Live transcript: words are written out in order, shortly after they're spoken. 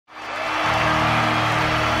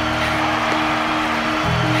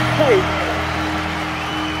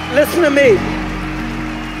Listen to me.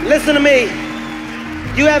 Listen to me.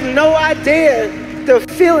 You have no idea the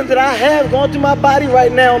feeling that I have going through my body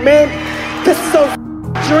right now, man. This is a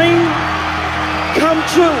dream come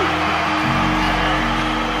true.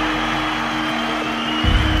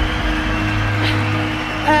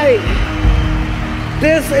 Hey,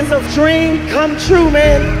 this is a dream come true,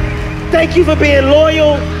 man. Thank you for being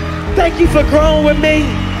loyal. Thank you for growing with me.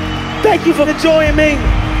 Thank you for enjoying me.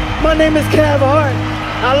 My name is Kevin Hart.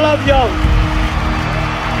 I love y'all.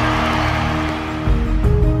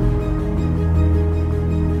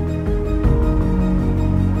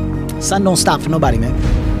 Sun don't stop for nobody,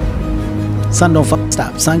 man. Sun don't fucking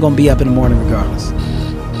stop. Sun gonna be up in the morning regardless.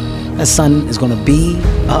 That sun is gonna be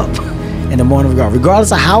up in the morning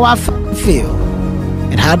regardless of how I feel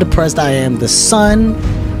and how depressed I am. The sun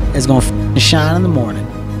is gonna shine in the morning,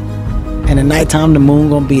 and at nighttime the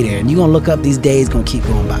moon gonna be there, and you gonna look up. These days gonna keep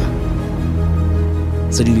going by.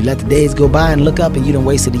 So do you let the days go by and look up and you done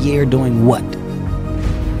wasted a year doing what?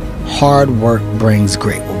 Hard work brings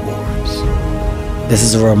great rewards. This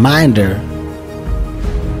is a reminder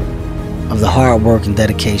of the hard work and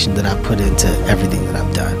dedication that I put into everything that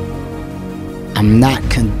I've done. I'm not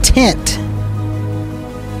content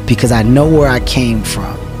because I know where I came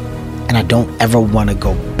from and I don't ever want to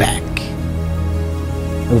go back.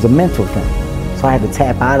 It was a mental thing. So I had to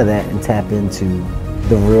tap out of that and tap into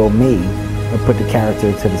the real me and put the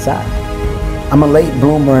character to the side. I'm a late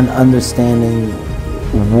bloomer in understanding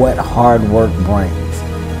what hard work brings.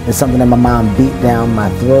 It's something that my mom beat down my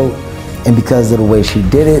throat, and because of the way she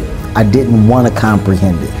did it, I didn't want to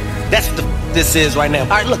comprehend it. That's what this is right now. All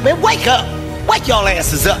right, look, man, wake up. Wake y'all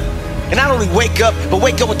asses up. And not only wake up, but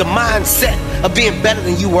wake up with the mindset of being better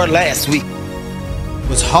than you were last week.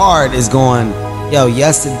 What's hard is going, yo,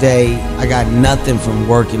 yesterday I got nothing from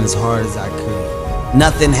working as hard as I could.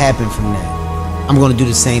 Nothing happened from that. I'm gonna do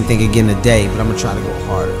the same thing again today, but I'm gonna try to go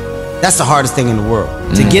harder. That's the hardest thing in the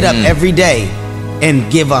world. To get up every day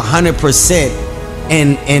and give 100%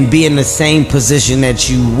 and be in the same position that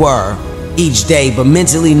you were each day, but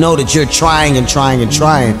mentally know that you're trying and trying and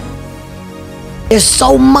trying. There's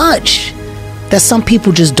so much that some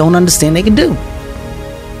people just don't understand they can do.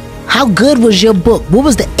 How good was your book? What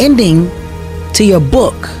was the ending to your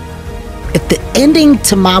book? If the ending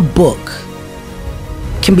to my book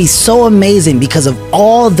can be so amazing because of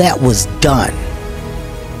all that was done,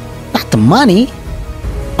 not the money,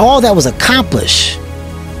 all that was accomplished.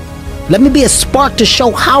 Let me be a spark to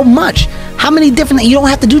show how much, how many different, you don't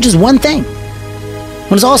have to do just one thing.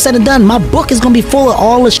 When it's all said and done, my book is gonna be full of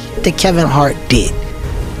all the shit that Kevin Hart did.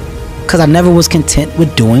 Cause I never was content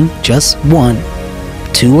with doing just 1,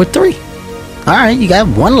 2, or 3. All right, you got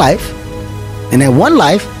one life. And that one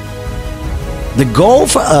life, the goal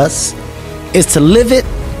for us is to live it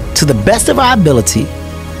to the best of our ability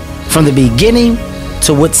from the beginning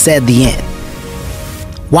to what's said the end.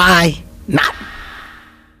 Why not?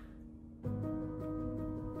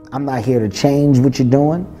 I'm not here to change what you're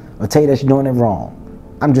doing or tell you that you're doing it wrong.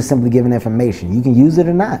 I'm just simply giving information. You can use it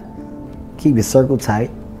or not. Keep your circle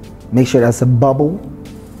tight. Make sure that's a bubble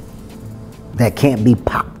that can't be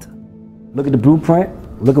popped. Look at the blueprint.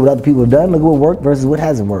 Look at what other people have done. Look at what worked versus what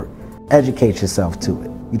hasn't worked. Educate yourself to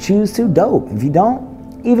it. You choose to, dope. If you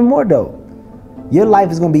don't, even more dope. Your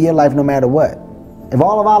life is going to be your life no matter what. If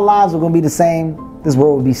all of our lives were going to be the same, this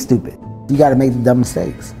world would be stupid. You got to make the dumb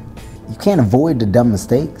mistakes. You can't avoid the dumb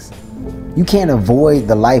mistakes. You can't avoid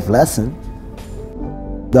the life lesson.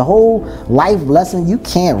 The whole life lesson, you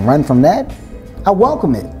can't run from that. I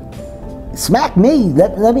welcome it. Smack me,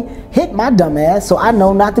 let me hit my dumb ass so I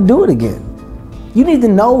know not to do it again. You need to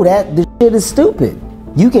know that this shit is stupid.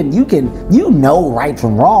 You know right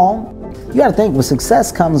from wrong. You gotta think, with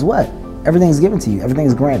success comes what? Everything's given to you,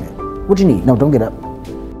 everything's granted. What you need? No, don't get up.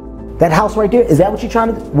 That house right there, is that what you're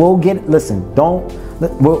trying to do? We'll get it, listen,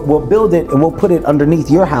 we'll build it and we'll put it underneath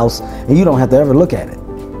your house and you don't have to ever look at it.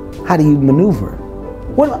 How do you maneuver?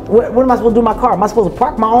 What am I supposed to do with my car? Am I supposed to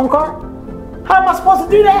park my own car? How am I supposed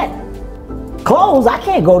to do that? Clothes, I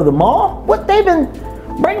can't go to the mall. What, they've been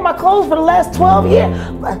bringing my clothes for the last 12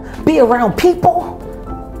 years? Be around people,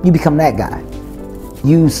 you become that guy.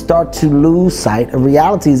 You start to lose sight of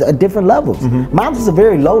realities at different levels. Mine was a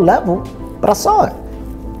very low level, but I saw it.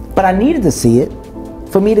 But I needed to see it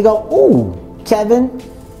for me to go, ooh, Kevin,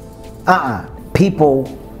 people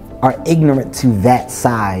are ignorant to that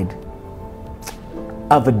side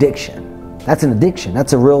of addiction. That's an addiction.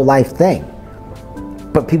 That's a real life thing.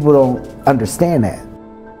 But people don't understand that.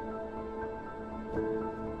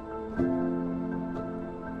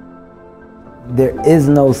 There is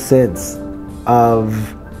no sense of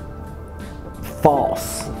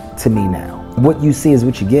false to me now. What you see is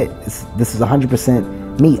what you get. This is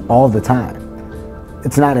 100% me all the time.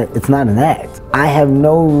 It's not an act. I have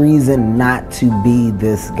no reason not to be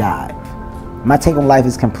this guy. My take on life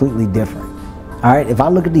is completely different. All right, if I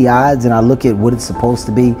look at the odds and I look at what it's supposed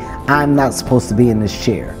to be, I'm not supposed to be in this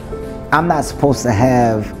chair. I'm not supposed to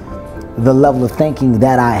have the level of thinking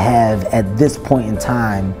that I have at this point in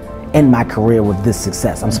time in my career with this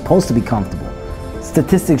success. I'm supposed to be comfortable.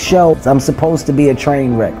 Statistics show I'm supposed to be a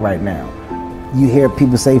train wreck right now. You hear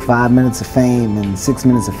people say 5 minutes of fame and 6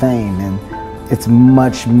 minutes of fame, and it's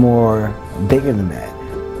much more bigger than that.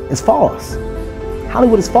 It's false.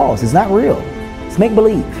 Hollywood is false. It's not real. It's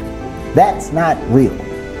make-believe. That's not real.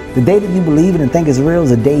 The day that you believe it and think it's real is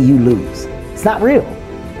the day you lose. It's not real.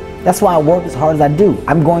 That's why I work as hard as I do.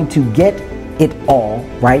 I'm going to get it all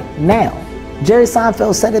right now. Jerry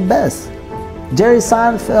Seinfeld said it best. Jerry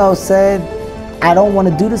Seinfeld said, I don't want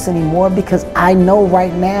to do this anymore because I know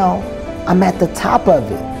right now I'm at the top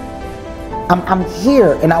of it. I'm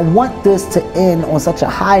here, and I want this to end on such a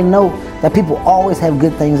high note that people always have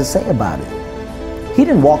good things to say about it. He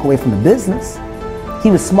didn't walk away from the business.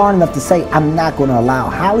 He was smart enough to say, I'm not going to allow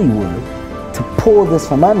Hollywood to pull this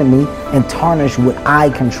from under me and tarnish what I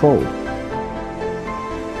control.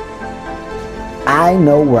 I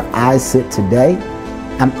know where I sit today.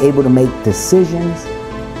 I'm able to make decisions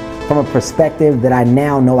from a perspective that I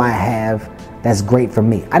now know I have that's great for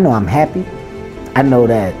me. I know I'm happy. I know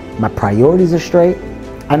that my priorities are straight.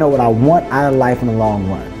 I know what I want out of life in the long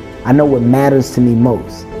run. I know what matters to me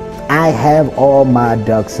most. I have all my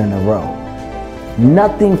ducks in a row.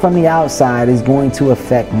 Nothing from the outside is going to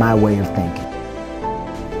affect my way of thinking.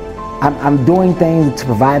 I'm doing things to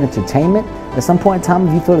provide entertainment. At some point in time,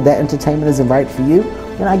 if you feel that entertainment isn't right for you,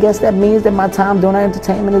 then I guess that means that my time doing that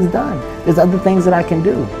entertainment is done. There's other things that I can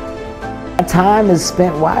do. My time is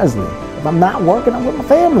spent wisely. If I'm not working, I'm with my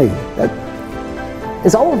family.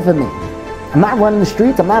 It's over for me. I'm not running the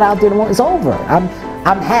streets. I'm not out there anymore. It's over. I'm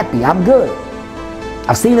happy. I'm good.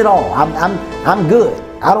 I've seen it all. I'm good.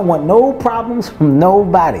 I don't want no problems from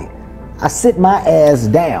nobody. I sit my ass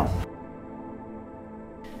down.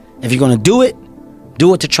 If you're going to do it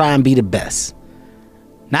to try and be the best.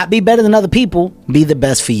 Not be better than other people, be the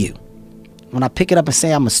best for you. When I pick it up and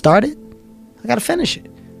say I'm going to start it, I got to finish it.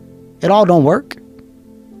 It all don't work.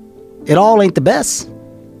 It all ain't the best.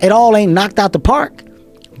 It all ain't knocked out the park.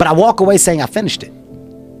 But I walk away saying I finished it.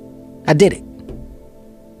 I did it.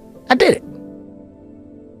 I did it.